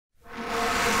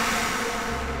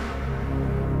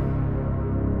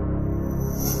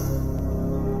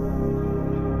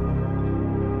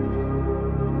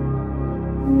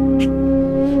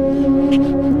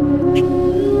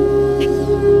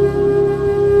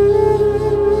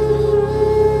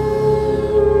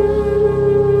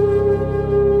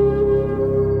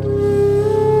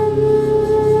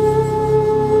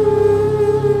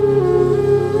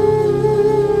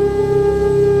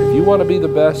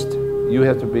best, you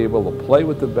have to be able to play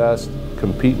with the best,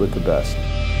 compete with the best.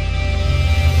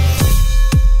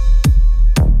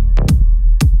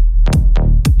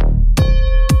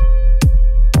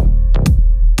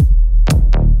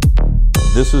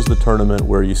 This is the tournament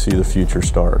where you see the future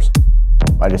stars.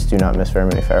 I just do not miss very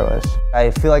many fairways.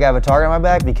 I feel like I have a target on my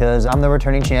back because I'm the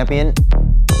returning champion.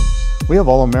 We have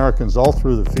All-Americans all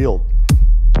through the field.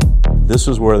 This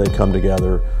is where they come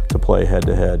together to play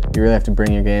head-to-head. You really have to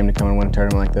bring your game to come and win a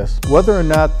tournament like this. Whether or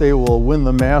not they will win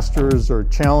the Masters or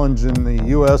challenge in the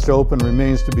U.S. Open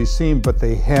remains to be seen, but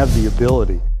they have the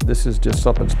ability. This is just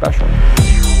something special.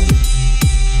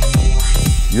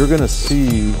 You're going to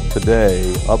see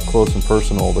today, up close and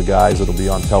personal, the guys that will be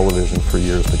on television for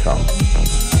years to come.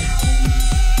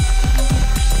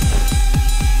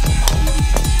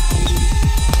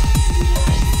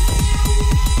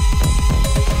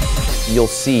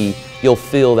 You'll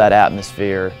feel that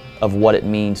atmosphere of what it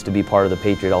means to be part of the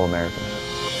Patriot All-America.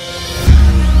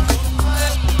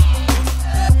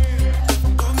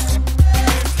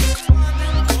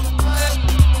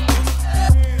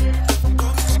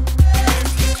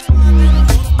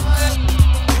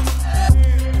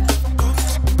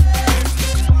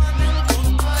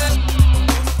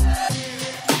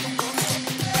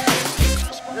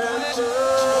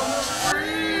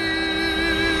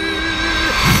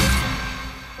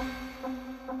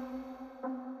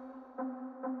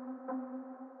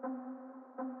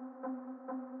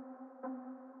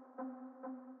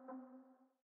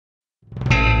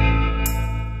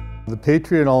 The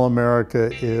Patriot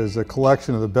All-America is a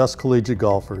collection of the best collegiate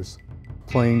golfers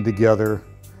playing together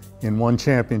in one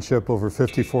championship over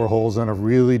 54 holes on a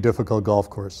really difficult golf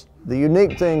course. The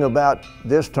unique thing about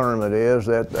this tournament is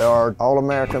that there are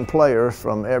All-American players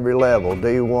from every level,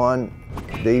 D1,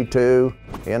 D2,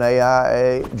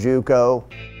 NAIA, JUCO.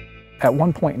 At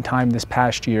one point in time this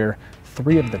past year,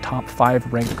 3 of the top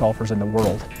 5 ranked golfers in the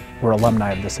world were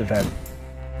alumni of this event.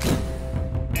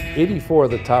 84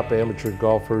 of the top amateur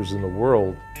golfers in the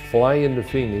world fly into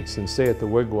Phoenix and stay at the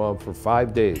Wigwam for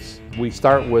 5 days. We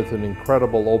start with an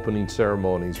incredible opening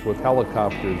ceremonies with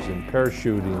helicopters and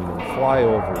parachuting and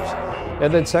flyovers.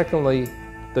 And then secondly,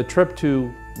 the trip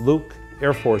to Luke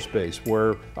Air Force Base,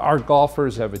 where our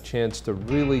golfers have a chance to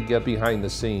really get behind the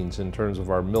scenes in terms of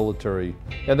our military.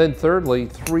 And then thirdly,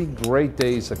 3 great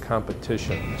days of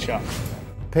competition.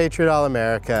 Patriot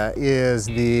All-America is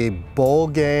the bowl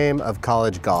game of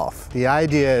college golf. The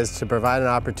idea is to provide an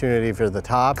opportunity for the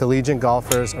top collegiate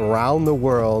golfers around the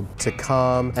world to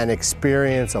come and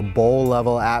experience a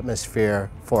bowl-level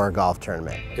atmosphere for a golf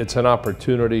tournament. It's an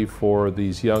opportunity for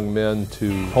these young men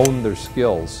to hone their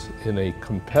skills in a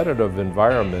competitive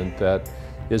environment that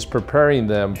is preparing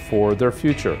them for their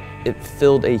future. It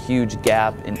filled a huge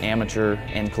gap in amateur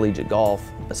and collegiate golf,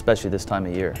 especially this time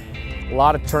of year. A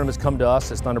lot of tournaments come to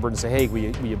us as Thunderbird and say, hey,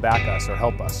 will you back us or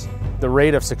help us? The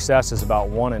rate of success is about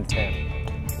 1 in 10.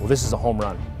 Well, this is a home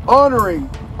run. Honoring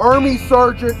Army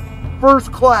Sergeant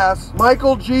First Class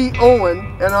Michael G. Owen,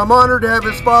 and I'm honored to have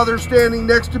his father standing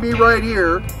next to me right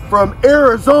here, from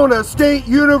Arizona State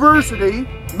University,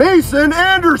 Mason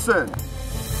Anderson.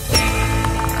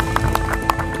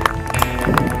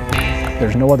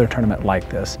 There's no other tournament like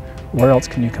this. Where else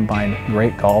can you combine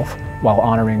great golf while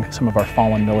honoring some of our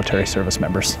fallen military service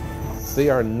members? They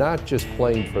are not just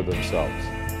playing for themselves.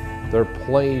 They're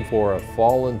playing for a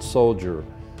fallen soldier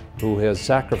who has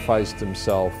sacrificed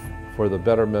himself for the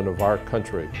betterment of our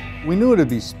country. We knew it'd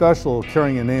be special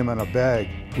carrying a name on a bag.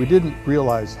 We didn't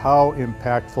realize how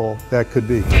impactful that could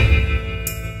be.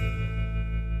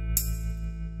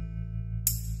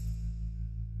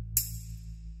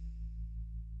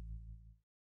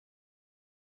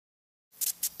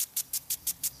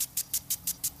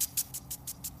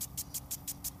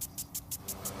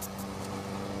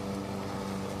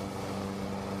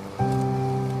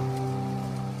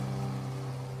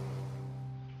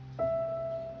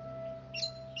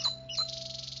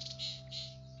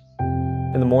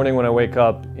 In the morning when I wake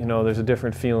up, you know, there's a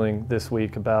different feeling this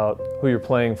week about who you're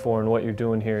playing for and what you're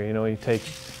doing here. You know, you take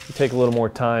a little more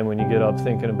time when you get up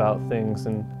thinking about things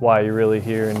and why you're really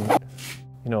here and,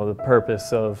 you know, the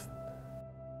purpose of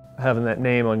having that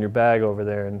name on your bag over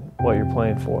there and what you're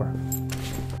playing for.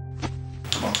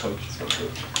 Come on, Coach.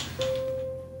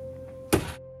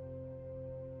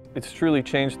 It's truly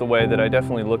changed the way that I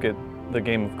definitely look at the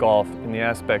game of golf in the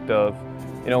aspect of,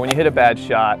 you know, when you hit a bad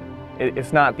shot,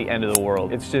 it's not the end of the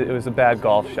world. It's just, it was a bad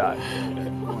golf shot.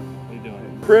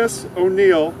 Chris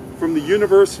O'Neill from the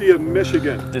University of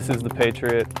Michigan. This is the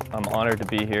Patriot. I'm honored to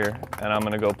be here, and I'm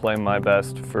going to go play my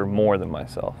best for more than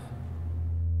myself.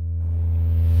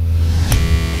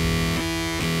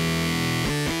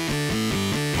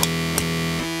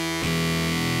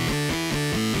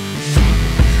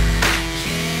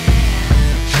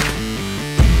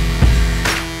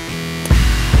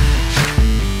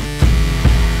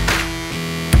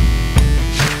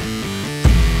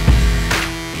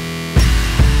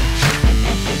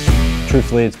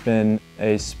 Truthfully, it's been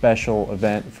a special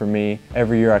event for me.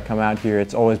 Every year I come out here,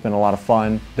 it's always been a lot of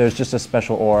fun. There's just a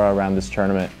special aura around this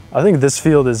tournament. I think this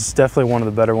field is definitely one of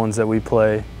the better ones that we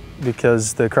play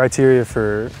because the criteria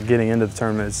for getting into the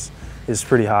tournament is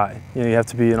pretty high. You know, you have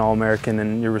to be an All-American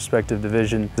in your respective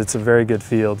division. It's a very good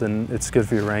field and it's good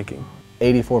for your ranking.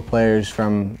 84 players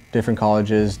from different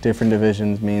colleges, different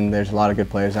divisions mean there's a lot of good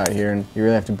players out here, and you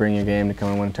really have to bring your game to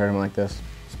come and win a tournament like this.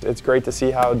 It's great to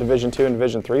see how Division II and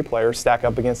Division III players stack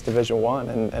up against Division I,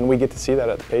 and we get to see that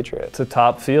at the Patriot. It's a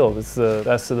top field. It's the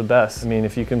best of the best. I mean,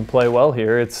 if you can play well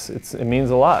here, it means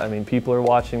a lot. I mean, people are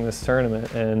watching this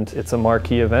tournament, and it's a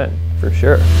marquee event for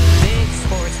sure. Big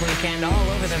sports weekend all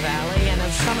over the Valley, and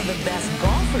of some of the best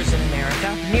golfers in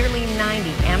America, nearly 90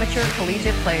 amateur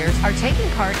collegiate players are taking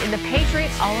part in the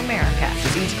Patriot All-America.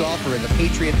 Each golfer in the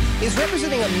Patriot is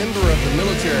representing a member of the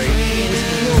military in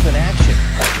field and action.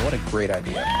 What a great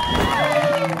idea.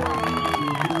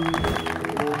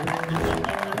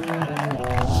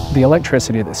 The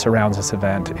electricity that surrounds this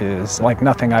event is like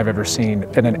nothing I've ever seen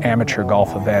in an amateur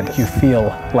golf event. You feel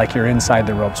like you're inside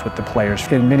the ropes with the players.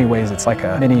 In many ways, it's like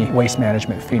a mini Waste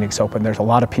Management Phoenix Open. There's a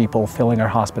lot of people filling our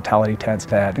hospitality tents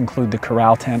that include the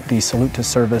corral tent, the salute to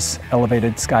service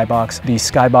elevated skybox, the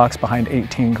skybox behind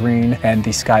 18 green, and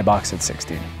the skybox at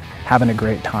 16. Having a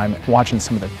great time, watching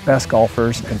some of the best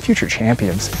golfers and future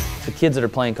champions. The kids that are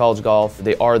playing college golf,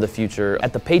 they are the future.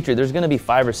 At the Patriot, there's going to be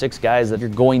 5 or 6 guys that you're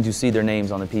going to see their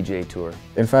names on the PGA Tour.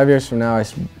 In 5 years from now, I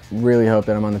really hope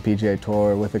that I'm on the PGA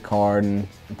Tour with a card and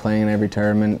playing in every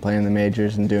tournament, playing the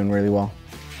majors, and doing really well.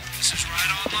 This is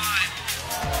right on line.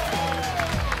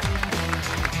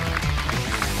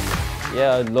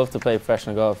 Yeah, I'd love to play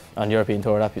professional golf on European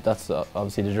Tour. That's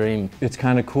obviously the dream. It's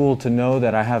kind of cool to know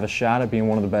that I have a shot at being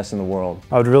one of the best in the world.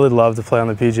 I would really love to play on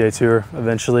the PGA Tour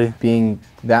eventually. Being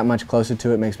that much closer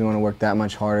to it makes me want to work that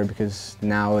much harder because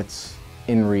now it's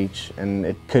in reach and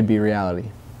it could be reality.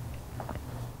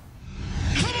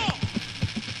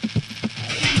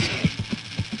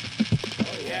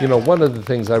 You know, one of the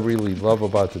things I really love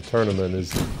about the tournament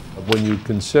is when you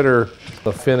consider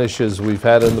the finishes we've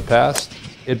had in the past,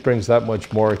 it brings that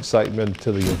much more excitement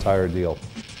to the entire deal.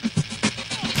 It's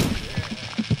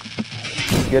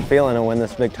a good feeling to win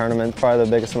this big tournament, probably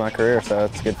the biggest of my career, so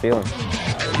it's a good feeling.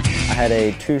 I had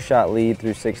a 2-shot lead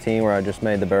through 16 where I just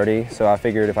made the birdie, so I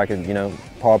figured if I could, you know,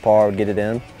 par, get it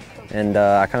in. And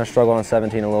I kind of struggled on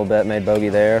 17 a little bit, made bogey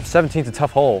there. 17's a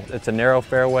tough hole. It's a narrow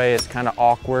fairway. It's kind of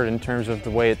awkward in terms of the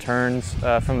way it turns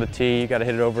from the tee. You got to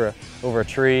hit it over a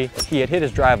tree. He had hit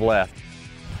his drive left.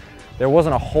 There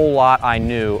wasn't a whole lot I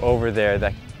knew over there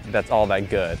that's all that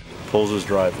good. Pulls his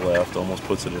drive left, almost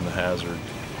puts it in the hazard.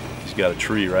 He's got a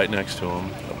tree right next to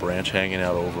him, a branch hanging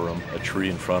out over him, a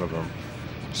tree in front of him.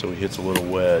 So he hits a little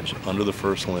wedge under the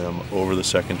first limb, over the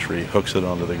second tree, hooks it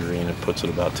onto the green, and puts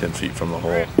it about 10 feet from the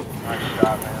hole. Nice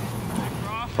shot, man.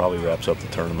 Probably wraps up the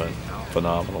tournament.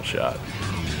 Phenomenal shot.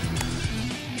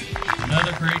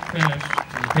 Another great finish in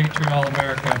the Patriot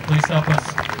All-America. Please help us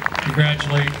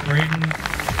congratulate Braden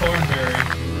Thornberry.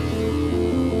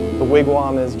 The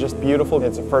Wigwam is just beautiful.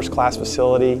 It's a first-class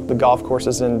facility. The golf course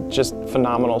is in just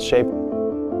phenomenal shape.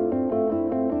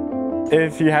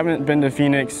 If you haven't been to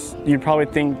Phoenix, you'd probably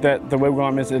think that the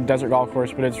Wigwam is a desert golf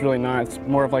course, but it's really not. It's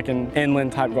more of like an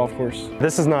inland type golf course.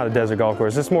 This is not a desert golf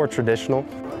course. It's more traditional,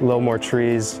 a little more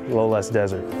trees, a little less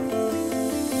desert.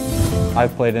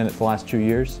 I've played in it the last 2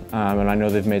 years, and I know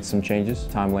they've made some changes.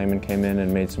 Tom Lehman came in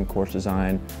and made some course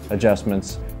design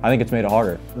adjustments. I think it's made it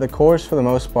harder. The course, for the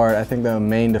most part, I think the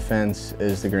main defense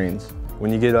is the greens.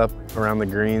 When you get up around the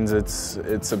greens, it's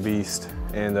a beast.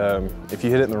 And if you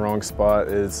hit it in the wrong spot,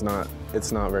 it's not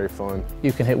very fun.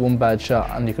 You can hit one bad shot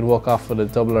and you could walk off with a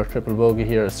double or triple bogey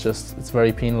here. It's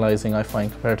very penalising, I find,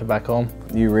 compared to back home.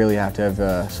 You really have to have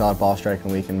a solid ball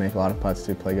striking week and make a lot of putts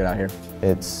to play good out here.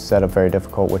 It's set up very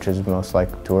difficult, which is most like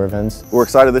tour events. We're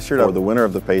excited this year to the winner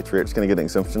of the Patriot is going to get an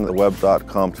exemption to the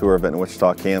Web.com tour event in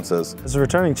Wichita, Kansas. As a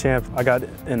returning champ, I got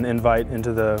an invite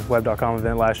into the Web.com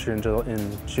event last year in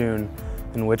June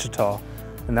in Wichita.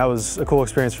 And that was a cool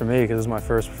experience for me because it was my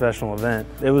first professional event.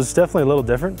 It was definitely a little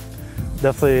different.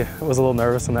 Definitely was a little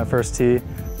nervous on that first tee.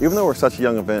 Even though we're such a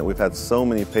young event, we've had so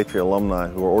many Patriot alumni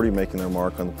who are already making their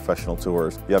mark on the professional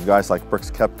tours. You have guys like Brooks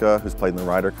Koepka, who's played in the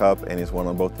Ryder Cup, and he's won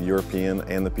on both the European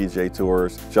and the PGA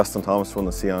Tours. Justin Thomas won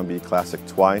the CMB Classic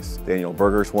twice. Daniel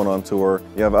Berger's won on tour.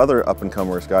 You have other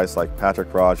up-and-comers, guys like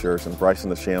Patrick Rogers and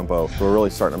Bryson DeChambeau, who are really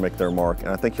starting to make their mark, and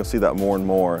I think you'll see that more and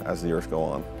more as the years go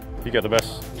on. You got the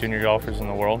best junior golfers in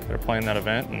the world. They're playing that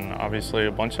event, and obviously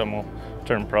a bunch of them will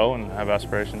turn pro and have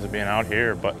aspirations of being out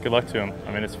here, but good luck to them.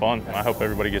 I mean, it's fun. I hope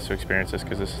everybody gets to experience this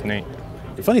because this is neat.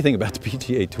 The funny thing about the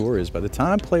PGA Tour is by the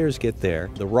time players get there,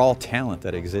 the raw talent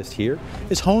that exists here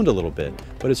is honed a little bit,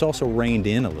 but it's also reined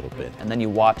in a little bit. And then you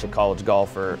watch a college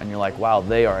golfer and you're like, wow,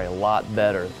 they are a lot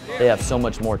better. They have so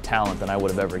much more talent than I would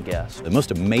have ever guessed. The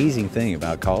most amazing thing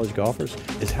about college golfers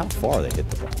is how far they hit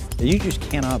the ball. You just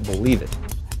cannot believe it.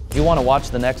 If you want to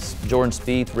watch the next Jordan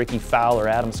Spieth, Ricky Fowler,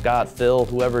 Adam Scott, Phil,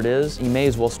 whoever it is, you may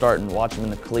as well start and watch them in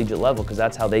the collegiate level because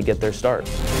that's how they get their start.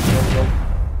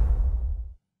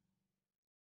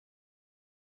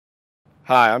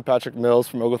 Hi, I'm Patrick Mills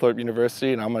from Oglethorpe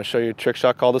University, and I'm going to show you a trick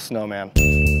shot called the Snowman.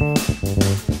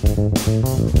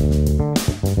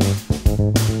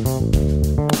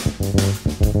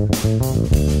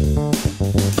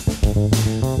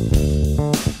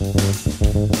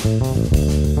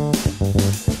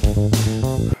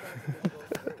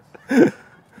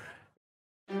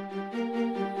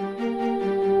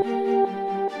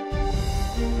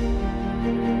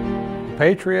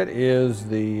 Patriot is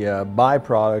the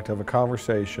byproduct of a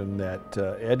conversation that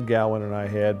Ed Gowan and I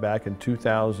had back in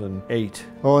 2008.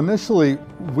 Well, initially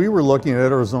we were looking at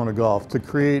Arizona Golf to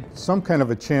create some kind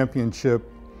of a championship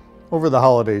over the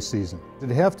holiday season. It'd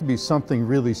have to be something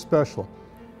really special.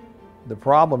 The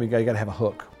problem, you got to have a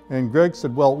hook. And Greg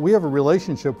said, well, we have a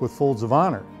relationship with Folds of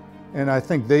Honor, and I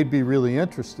think they'd be really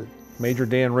interested. Major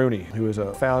Dan Rooney, who is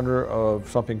a founder of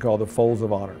something called the Folds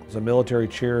of Honor. It's a military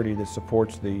charity that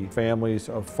supports the families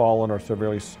of fallen or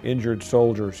severely injured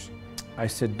soldiers. I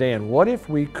said, Dan, what if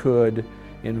we could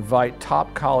invite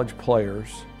top college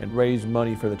players and raise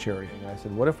money for the charity? And I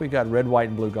said, what if we got red, white,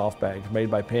 and blue golf bags made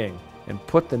by Ping and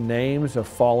put the names of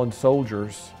fallen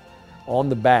soldiers on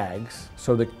the bags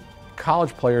so that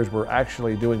college players were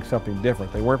actually doing something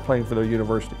different. They weren't playing for their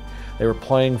university. They were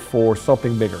playing for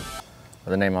something bigger.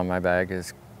 The name on my bag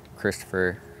is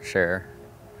Christopher Scherer.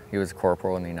 He was a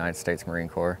corporal in the United States Marine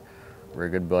Corps. We were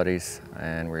good buddies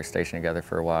and we were stationed together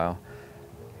for a while.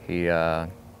 He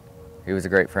was a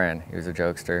great friend. He was a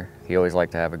jokester. He always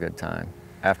liked to have a good time.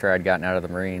 After I'd gotten out of the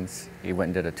Marines, he went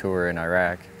and did a tour in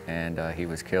Iraq, and he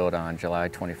was killed on July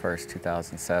 21st,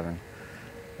 2007.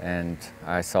 And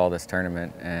I saw this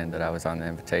tournament and that I was on the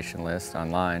invitation list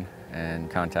online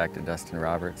and contacted Dustin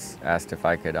Roberts, asked if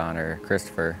I could honor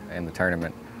Christopher in the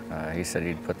tournament. He said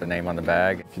he'd put the name on the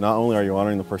bag. Not only are you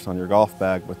honoring the person on your golf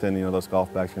bag, but then those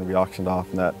golf bags are going to be auctioned off,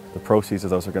 and that the proceeds of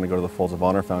those are going to go to the Folds of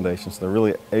Honor Foundation. So they're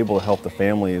really able to help the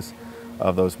families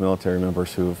of those military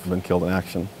members who've been killed in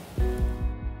action.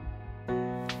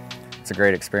 It's a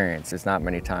great experience. It's not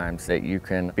many times that you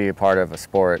can be a part of a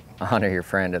sport, honor your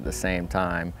friend at the same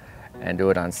time, and do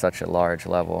it on such a large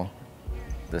level.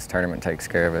 This tournament takes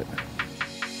care of it.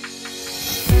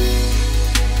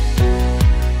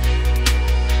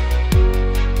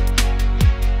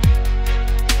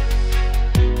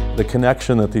 The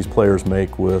connection that these players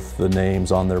make with the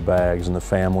names on their bags and the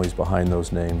families behind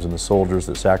those names and the soldiers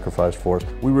that sacrificed for us,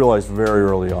 we realized very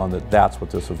early on that that's what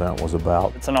this event was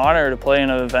about. It's an honor to play in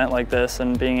an event like this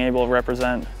and being able to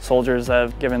represent soldiers that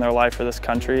have given their life for this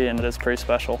country, and it is pretty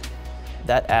special.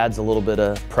 That adds a little bit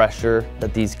of pressure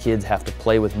that these kids have to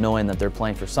play with, knowing that they're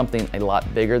playing for something a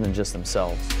lot bigger than just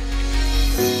themselves.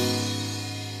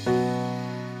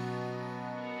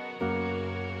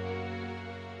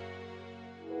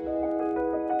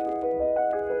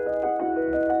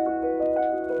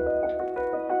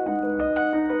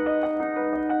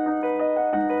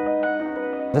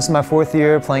 This is my 4th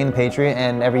year playing the Patriot,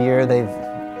 and every year they've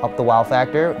upped the wow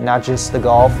factor, not just the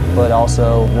golf, but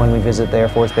also when we visit the Air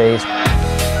Force Base.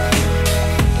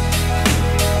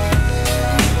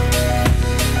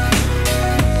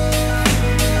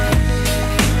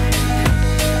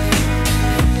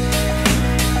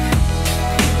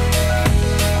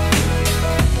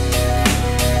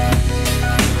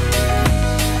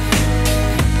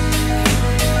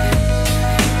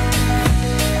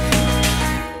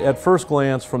 At first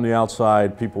glance, from the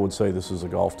outside, people would say this is a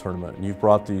golf tournament. And you've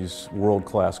brought these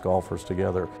world-class golfers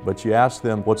together. But you ask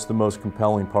them, what's the most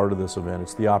compelling part of this event?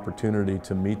 It's the opportunity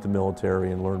to meet the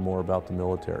military and learn more about the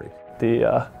military.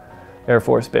 The Air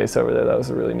Force Base over there, that was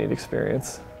a really neat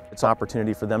experience. It's an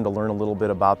opportunity for them to learn a little bit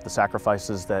about the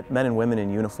sacrifices that men and women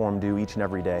in uniform do each and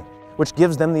every day, which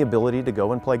gives them the ability to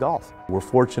go and play golf. We're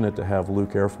fortunate to have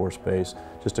Luke Air Force Base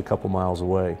just a couple miles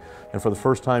away. And for the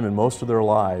first time in most of their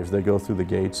lives, they go through the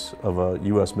gates of a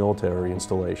U.S. military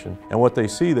installation. And what they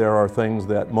see there are things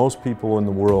that most people in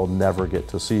the world never get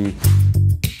to see.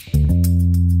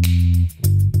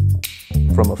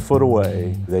 From a foot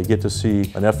away, they get to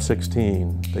see an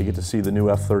F-16, they get to see the new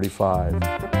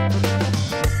F-35.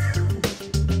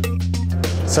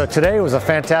 So today was a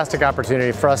fantastic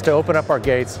opportunity for us to open up our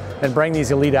gates and bring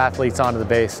these elite athletes onto the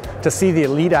base to see the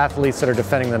elite athletes that are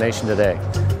defending the nation today.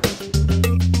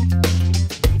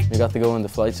 We got to go in the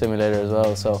flight simulator as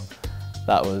well, so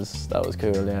that was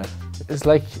cool, yeah. It's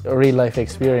like a real life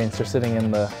experience. You're sitting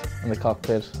in the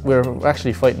cockpit. We were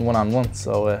actually fighting one-on-one,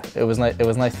 so it was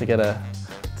nice to get to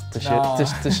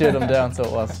shoot him down. So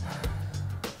it was.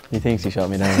 He thinks he shot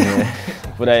me down anyway.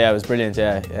 But yeah, it was brilliant.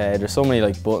 Yeah, there's so many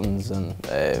like buttons and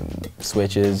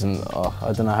switches, and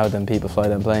I don't know how them people fly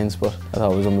them planes, but I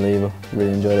thought it was unbelievable.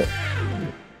 Really enjoyed it.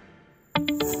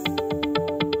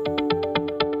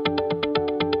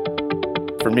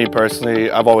 For me personally,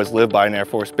 I've always lived by an Air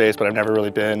Force base, but I've never really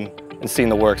been and seen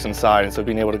the works inside. And so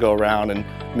being able to go around and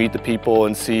meet the people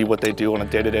and see what they do on a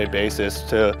day-to-day basis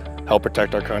to help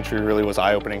protect our country really was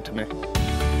eye-opening to me.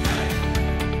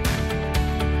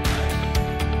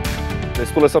 They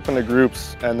split us up into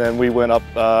groups, and then we went up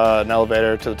an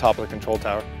elevator to the top of the control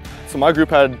tower. So my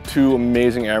group had 2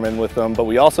 amazing airmen with them, but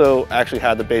we also actually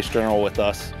had the base general with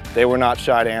us. They were not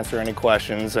shy to answer any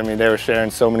questions. I mean, they were sharing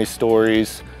so many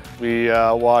stories. We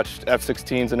watched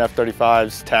F-16s and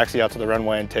F-35s taxi out to the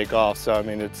runway and take off, so I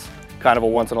mean, it's kind of a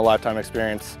once-in-a-lifetime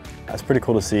experience. It's pretty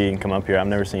cool to see and come up here. I've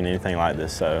never seen anything like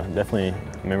this, so definitely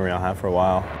a memory I'll have for a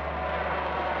while.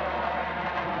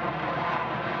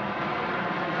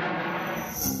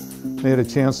 They had a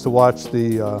chance to watch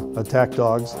the attack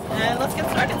dogs. And let's get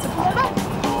started. So come on back.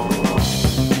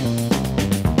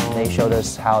 They showed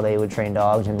us how they would train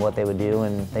dogs and what they would do,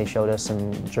 and they showed us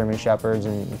some German Shepherds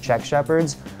and Czech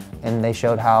Shepherds, and they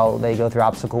showed how they go through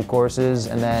obstacle courses,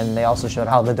 and then they also showed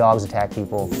how the dogs attack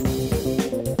people.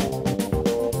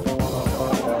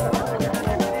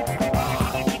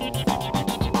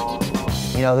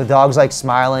 You know, the dog's like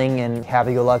smiling and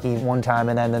happy-go-lucky one time,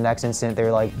 and then the next instant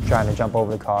they're like trying to jump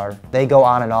over the car. They go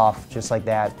on and off just like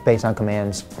that, based on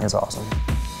commands. It's awesome.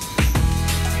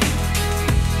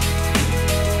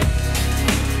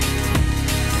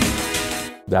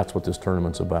 That's what this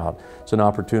tournament's about. It's an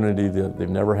opportunity that they've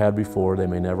never had before, they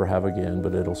may never have again,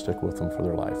 but it'll stick with them for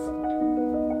their life.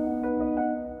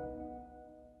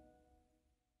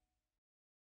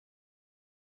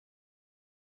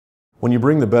 When you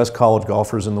bring the best college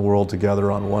golfers in the world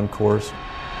together on one course,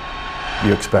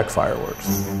 you expect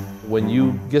fireworks. When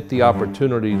you get the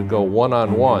opportunity to go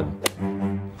one-on-one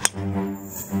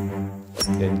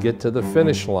and get to the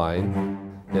finish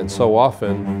line, and so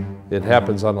often it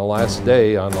happens on the last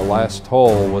day, on the last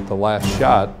hole with the last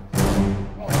shot,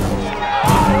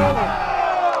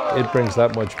 it brings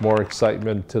that much more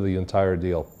excitement to the entire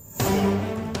deal.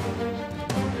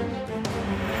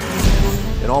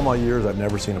 In all my years, I've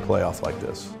never seen a playoff like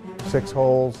this. 6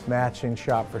 holes, matching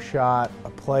shot for shot, a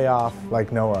playoff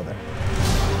like no other.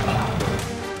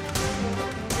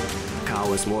 Kyle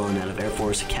Westmoreland out of Air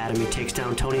Force Academy takes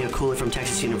down Tony Akula from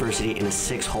Texas University in a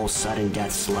 6-hole sudden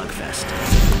death slugfest.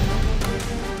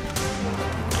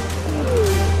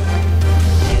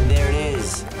 And there it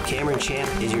is. Cameron Champ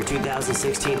is your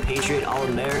 2016 Patriot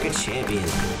All-America champion.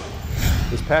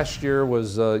 This past year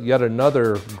was yet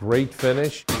another great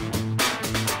finish.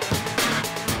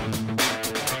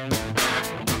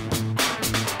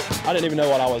 I didn't even know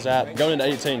what I was at going into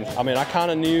 18. I mean, I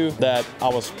kind of knew that I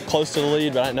was close to the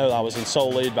lead, but I didn't know that I was in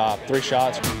sole lead by 3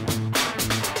 shots.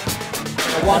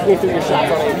 Walk me through your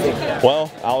shots on 18.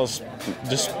 Well, I was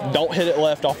just don't hit it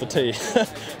left off the tee.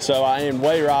 So I aimed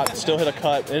way right, still hit a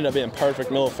cut, ended up being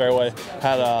perfect, middle of the fairway.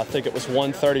 Had, I think it was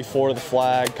 134 to the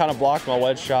flag, kind of blocked my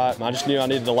wedge shot. I just knew I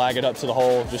needed to lag it up to the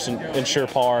hole, just ensure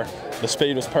par. The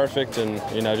speed was perfect and,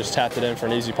 you know, just tapped it in for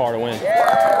an easy par to win.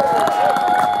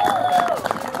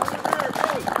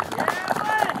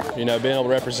 You know, being able to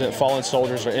represent fallen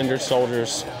soldiers or injured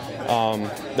soldiers,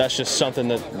 that's just something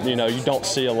that, you know, you don't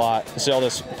see a lot. To see all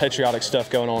this patriotic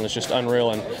stuff going on is just unreal,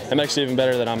 and it makes it even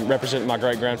better that I'm representing my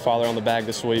great-grandfather on the bag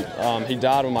this week. He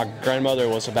died when my grandmother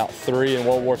was about 3 in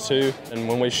World War II, and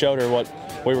when we showed her what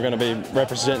we were going to be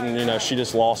representing, you know, she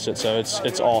just lost it, so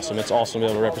it's awesome. It's awesome to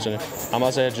be able to represent it. I'm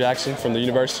Isaiah Jackson from the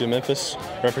University of Memphis,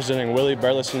 representing Willie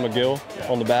Burleson McGill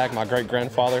on the bag, my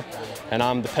great-grandfather, and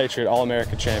I'm the Patriot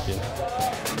All-America champion.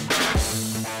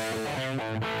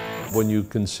 When you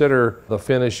consider the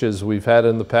finishes we've had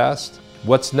in the past,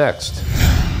 what's next?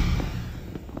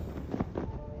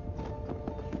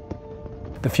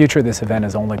 The future of this event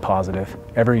is only positive.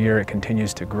 Every year it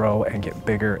continues to grow and get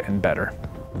bigger and better.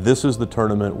 This is the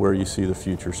tournament where you see the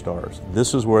future stars.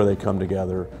 This is where they come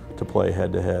together to play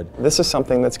head-to-head. This is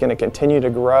something that's going to continue to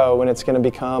grow, and it's going to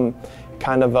become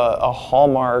kind of a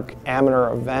hallmark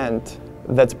amateur event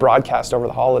that's broadcast over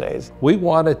the holidays. We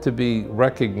want it to be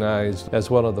recognized as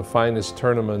one of the finest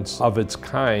tournaments of its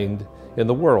kind in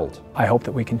the world. I hope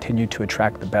that we continue to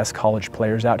attract the best college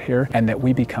players out here and that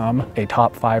we become a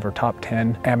top 5 or top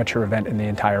 10 amateur event in the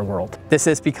entire world. This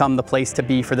has become the place to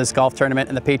be for this golf tournament,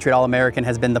 and the Patriot All-American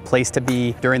has been the place to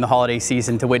be during the holiday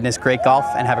season to witness great golf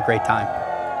and have a great time.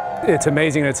 It's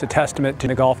amazing, and it's a testament to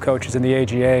the golf coaches in the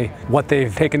AGA, what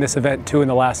they've taken this event to in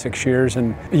the last 6 years,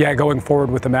 and yeah, going forward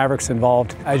with the Mavericks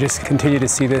involved, I just continue to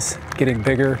see this getting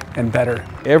bigger and better.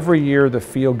 Every year the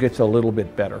field gets a little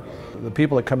bit better. The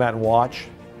people that come out and watch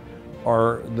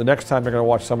are, the next time they're going to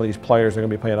watch some of these players, they're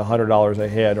going to be paying $100 a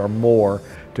head or more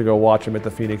to go watch them at the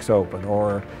Phoenix Open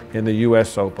or in the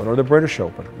US Open or the British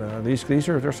Open.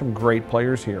 There's some great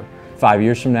players here. 5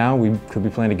 years from now, we could be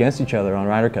playing against each other on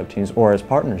Ryder Cup teams or as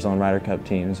partners on Ryder Cup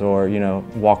teams, or, you know,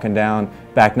 walking down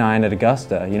back 9 at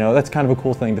Augusta. You know, that's kind of a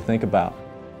cool thing to think about.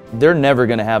 They're never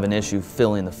going to have an issue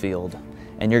filling the field.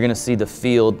 And you're going to see the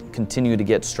field continue to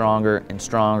get stronger and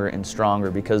stronger and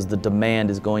stronger because the demand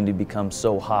is going to become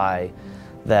so high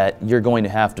that you're going to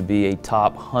have to be a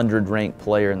top 100 ranked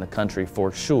player in the country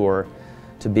for sure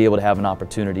to be able to have an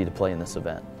opportunity to play in this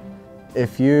event.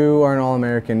 If you are an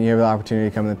All-American, you have the opportunity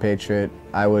to come to the Patriot,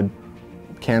 I would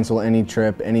cancel any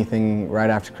trip, anything right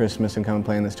after Christmas and come and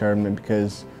play in this tournament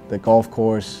because the golf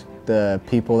course, the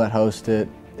people that host it,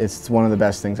 it's one of the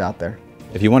best things out there.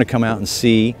 If you want to come out and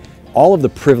see all of the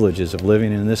privileges of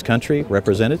living in this country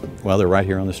represented, well, they're right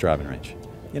here on this driving range.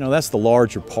 You know, that's the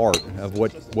larger part of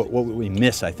what we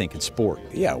miss, I think, in sport.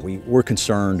 Yeah, we're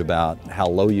concerned about how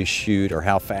low you shoot or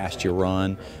how fast you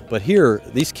run, but here,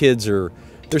 these kids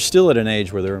they're still at an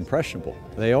age where they're impressionable.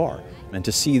 They are. And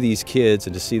to see these kids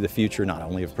and to see the future not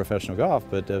only of professional golf,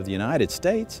 but of the United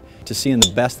States, to seeing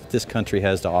the best that this country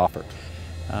has to offer,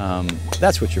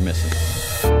 that's what you're missing.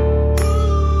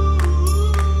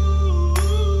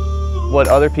 What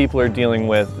other people are dealing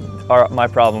with, my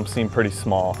problems seem pretty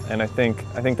small, and I think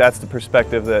that's the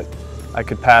perspective that I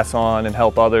could pass on and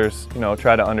help others, you know,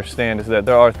 try to understand, is that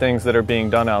there are things that are being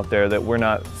done out there that we're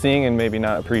not seeing and maybe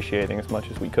not appreciating as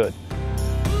much as we could.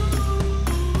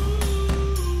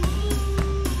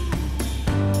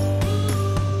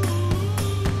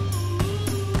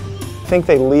 I think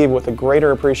they leave with a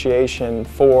greater appreciation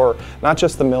for not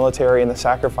just the military and the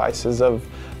sacrifices of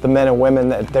the men and women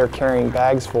that they're carrying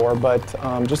bags for, but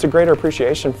just a greater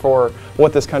appreciation for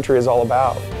what this country is all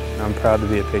about. I'm proud to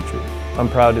be a Patriot. I'm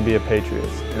proud to be a Patriot.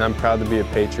 And I'm proud to be a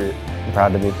Patriot. I'm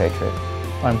proud to be a Patriot.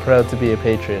 I'm proud to be a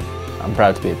Patriot. I'm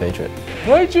proud to be a Patriot.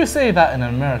 Why did you say that in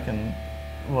an American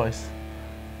voice?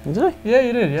 Did I? Yeah,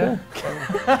 you did, yeah.